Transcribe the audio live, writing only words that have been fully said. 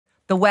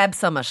The Web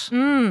Summit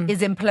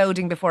is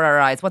imploding before our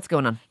eyes. What's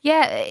going on?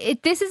 Yeah,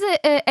 this is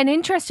an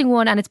interesting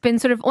one, and it's been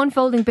sort of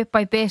unfolding bit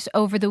by bit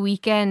over the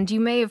weekend. You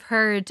may have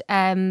heard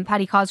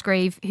Paddy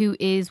Cosgrave, who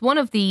is one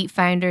of the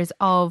founders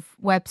of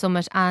Web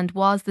Summit and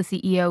was the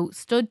CEO,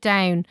 stood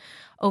down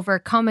over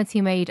comments he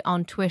made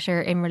on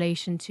Twitter in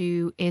relation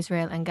to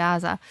Israel and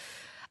Gaza.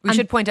 We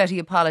should point out he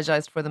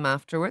apologised for them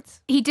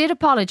afterwards. He did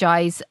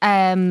apologise,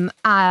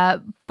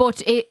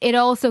 but it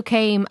also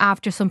came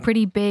after some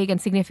pretty big and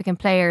significant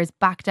players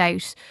backed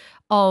out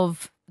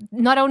of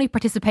not only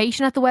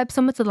participation at the Web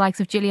Summit, so the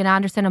likes of Gillian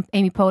Anderson and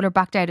Amy Poehler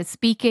backed out of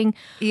speaking.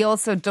 He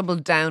also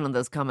doubled down on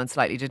those comments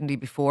slightly, didn't he,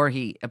 before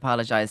he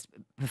apologised,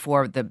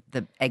 before the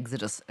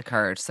exodus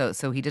occurred.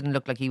 So he didn't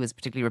look like he was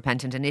particularly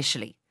repentant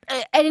initially.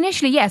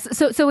 Initially, yes.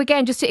 So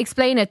again, just to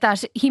explain it,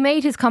 that he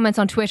made his comments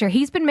on Twitter.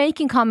 He's been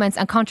making comments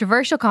and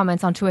controversial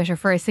comments on Twitter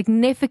for a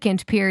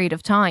significant period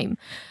of time.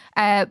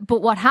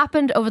 But what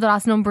happened over the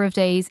last number of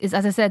days is,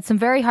 as I said, some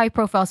very high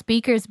profile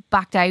speakers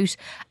backed out,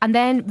 and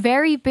then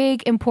very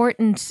big,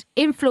 important,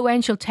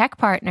 influential tech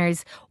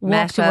partners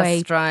walked Meta, away.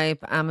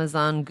 Stripe,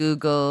 Amazon,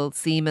 Google,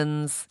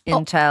 Siemens,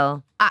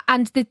 Intel.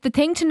 And the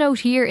thing to note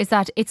here is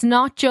that it's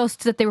not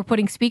just that they were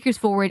putting speakers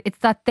forward, it's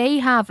that they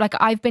have, like,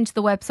 I've been to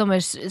the Web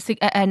Summit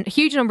a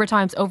huge number of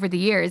times over the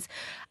years,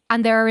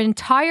 and there are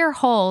entire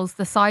halls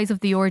the size of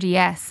the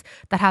RDS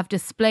that have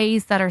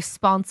displays that are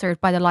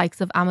sponsored by the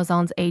likes of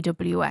Amazon's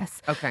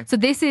AWS. Okay. So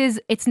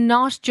it's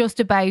not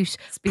just about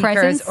Speakers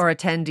presence or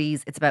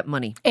attendees, it's about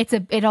money.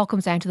 It all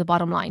comes down to the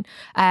bottom line.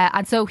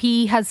 And so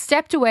he has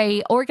stepped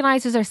away.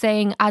 Organisers are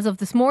saying, as of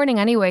this morning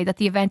anyway, that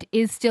the event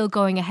is still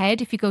going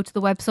ahead. If you go to the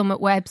Web Summit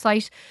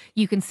website,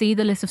 you can see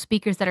the list of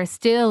speakers that are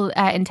still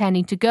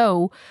intending to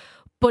go.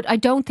 But I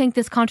don't think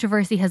this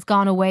controversy has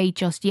gone away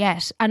just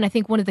yet. And I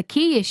think one of the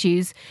key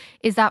issues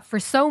is that for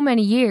so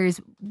many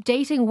years,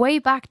 dating way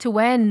back to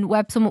when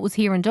Web Summit was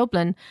here in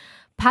Dublin,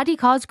 Paddy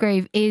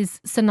Cosgrave is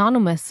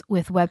synonymous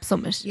with Web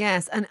Summit.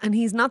 Yes, and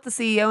he's not the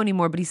CEO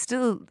anymore, but he's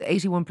still the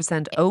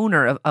 81%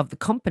 owner of the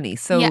company.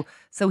 So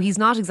so he's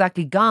not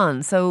exactly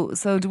gone. So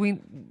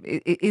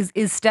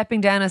is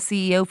stepping down as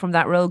CEO from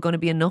that role going to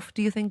be enough,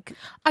 do you think?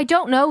 I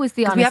don't know is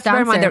the honest answer. We have to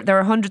bear in mind there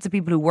are hundreds of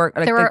people who work.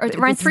 There are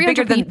around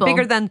 300 people.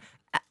 Bigger than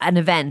an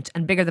event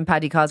and bigger than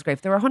Paddy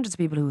Cosgrave. There are hundreds of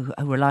people who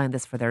rely on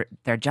this for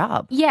their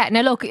job. Yeah,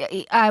 now look,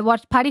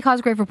 what Paddy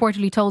Cosgrave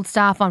reportedly told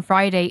staff on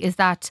Friday is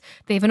that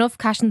they have enough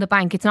cash in the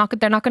bank.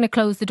 They're not going to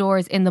close the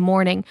doors in the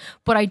morning.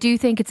 But I do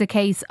think it's a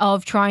case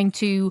of trying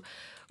to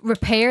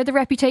repair the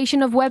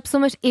reputation of Web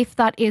Summit if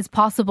that is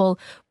possible.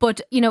 But,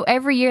 you know,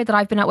 every year that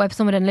I've been at Web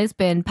Summit in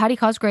Lisbon, Paddy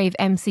Cosgrave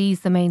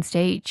MCs the main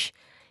stage.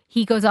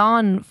 He goes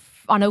on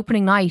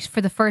opening night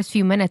for the first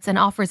few minutes and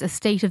offers a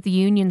State of the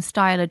Union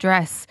style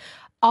address,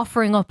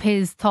 offering up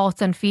his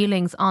thoughts and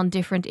feelings on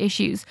different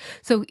issues.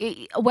 So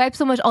Web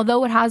Summit,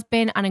 although it has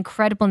been an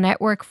incredible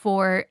network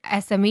for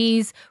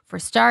SMEs, for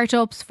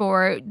startups,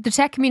 for the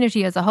tech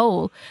community as a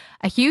whole,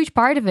 a huge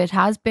part of it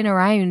has been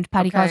around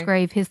Paddy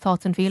Cosgrave, his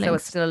thoughts and feelings. So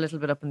it's still a little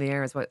bit up in the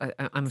air is what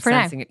I'm for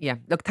sensing now. it. Yeah.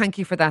 Look, thank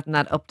you for that and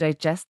that update,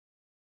 Jess.